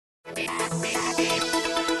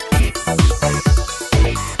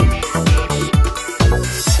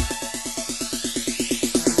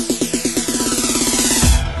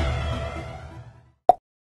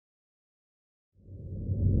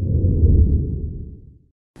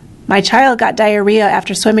My child got diarrhea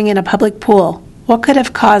after swimming in a public pool. What could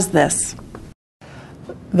have caused this?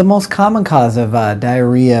 The most common cause of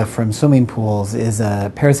diarrhea from swimming pools is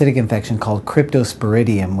a parasitic infection called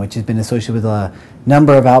Cryptosporidium, which has been associated with a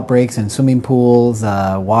number of outbreaks in swimming pools,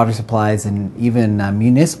 water supplies, and even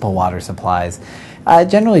municipal water supplies. It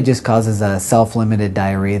generally just causes a self-limited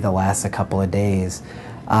diarrhea that lasts a couple of days.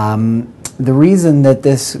 The reason that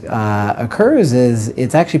this occurs is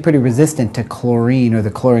it's actually pretty resistant to chlorine or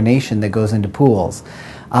the chlorination that goes into pools.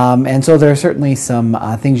 And so there are certainly some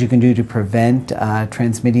things you can do to prevent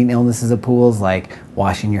transmitting illnesses of pools, like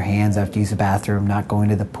washing your hands after you use the bathroom, not going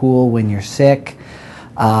to the pool when you're sick,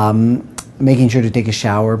 making sure to take a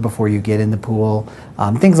shower before you get in the pool.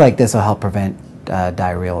 Things like this will help prevent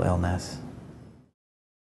diarrheal illness.